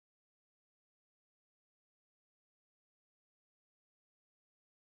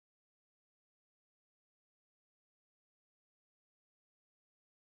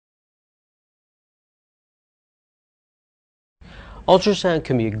Ultrasound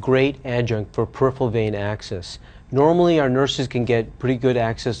can be a great adjunct for peripheral vein access. Normally our nurses can get pretty good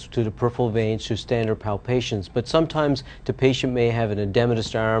access to the peripheral veins through standard palpations, but sometimes the patient may have an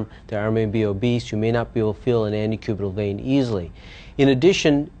edematous arm, the arm may be obese, you may not be able to feel an antecubital vein easily. In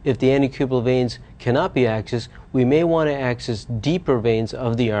addition, if the antecubital veins cannot be accessed, we may want to access deeper veins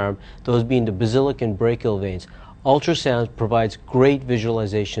of the arm, those being the basilic and brachial veins. Ultrasound provides great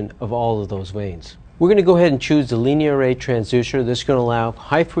visualization of all of those veins. We're going to go ahead and choose the linear array transducer. This is going to allow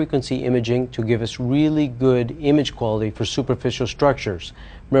high frequency imaging to give us really good image quality for superficial structures.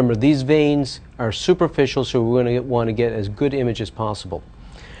 Remember, these veins are superficial, so we're going to want to get as good image as possible.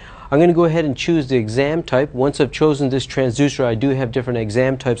 I'm going to go ahead and choose the exam type. Once I've chosen this transducer, I do have different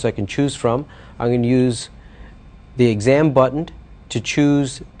exam types I can choose from. I'm going to use the exam button to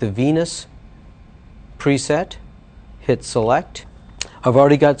choose the venous preset, hit select. I've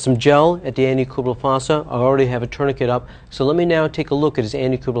already got some gel at the antecubital fossa. I already have a tourniquet up. So let me now take a look at his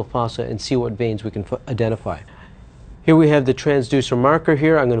antecubital fossa and see what veins we can identify. Here we have the transducer marker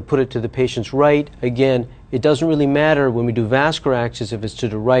here. I'm going to put it to the patient's right. Again, it doesn't really matter when we do vascular access if it's to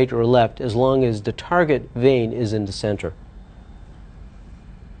the right or left, as long as the target vein is in the center.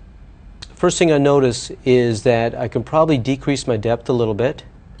 First thing I notice is that I can probably decrease my depth a little bit.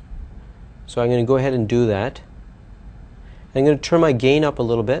 So I'm going to go ahead and do that. I'm going to turn my gain up a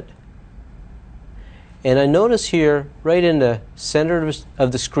little bit. And I notice here, right in the center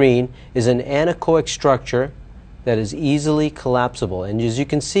of the screen, is an anechoic structure that is easily collapsible. And as you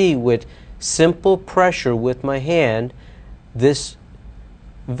can see, with simple pressure with my hand, this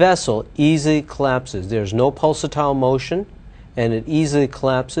vessel easily collapses. There's no pulsatile motion, and it easily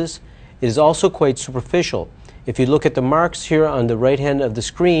collapses. It is also quite superficial. If you look at the marks here on the right hand of the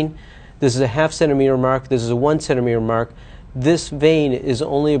screen, this is a 0.5 centimeter mark, this is a 1 centimeter mark. This vein is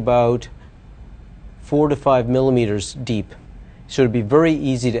only about 4 to 5 millimeters deep, so it'd be very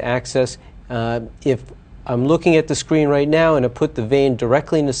easy to access. If I'm looking at the screen right now and I put the vein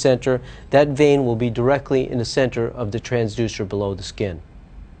directly in the center, that vein will be directly in the center of the transducer below the skin.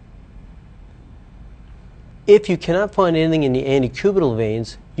 If you cannot find anything in the antecubital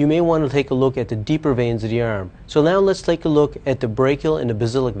veins, you may want to take a look at the deeper veins of the arm. So now let's take a look at the brachial and the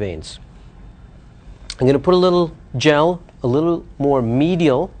basilic veins. I'm going to put a little gel, a little more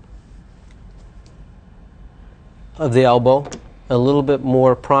medial of the elbow, a little bit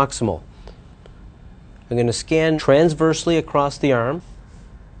more proximal. I'm going to scan transversely across the arm.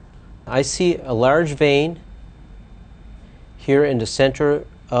 I see a large vein here in the center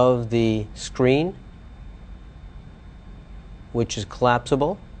of the screen, which is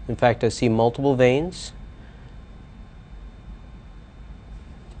collapsible. In fact, I see multiple veins.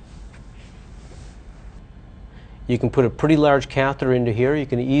 You can put a pretty large catheter into here. You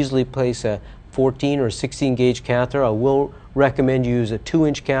can easily place a 14 or 16 gauge catheter. I will recommend you use a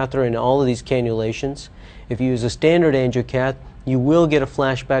 2-inch catheter in all of these cannulations. If you use a standard angiocath, you will get a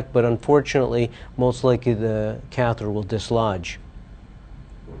flashback, but unfortunately, most likely the catheter will dislodge.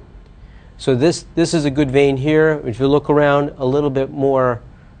 So this is a good vein here. If you look around a little bit more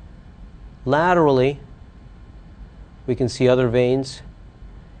laterally, we can see other veins,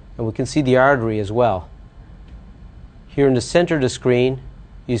 and we can see the artery as well. Here in the center of the screen,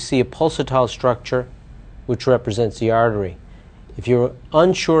 you see a pulsatile structure which represents the artery. If you're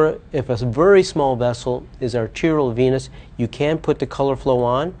unsure if a very small vessel is arterial or venous, you can put the color flow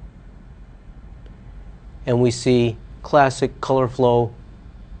on, and we see classic color flow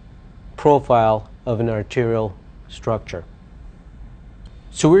profile of an arterial structure.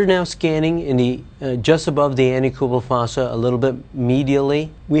 So we're now scanning in the just above the antecubital fossa, a little bit medially.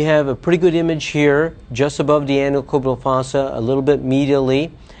 We have a pretty good image here just above the antecubital fossa, a little bit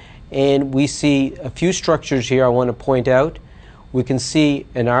medially, and we see a few structures here I want to point out. We can see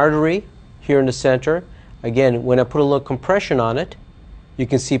an artery here in the center. Again, when I put a little compression on it, you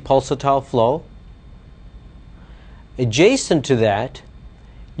can see pulsatile flow. Adjacent to that,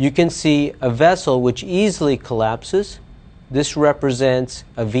 you can see a vessel which easily collapses. This represents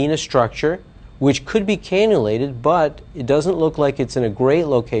a venous structure which could be cannulated, but it doesn't look like it's in a great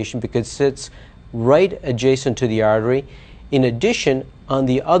location because it sits right adjacent to the artery. In addition, on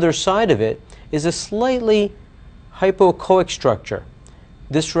the other side of it is a slightly hypoechoic structure.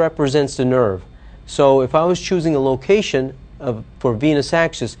 This represents the nerve. So if I was choosing a location for venous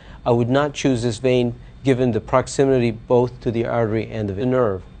access, I would not choose this vein given the proximity both to the artery and the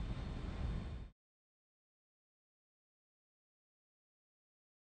nerve.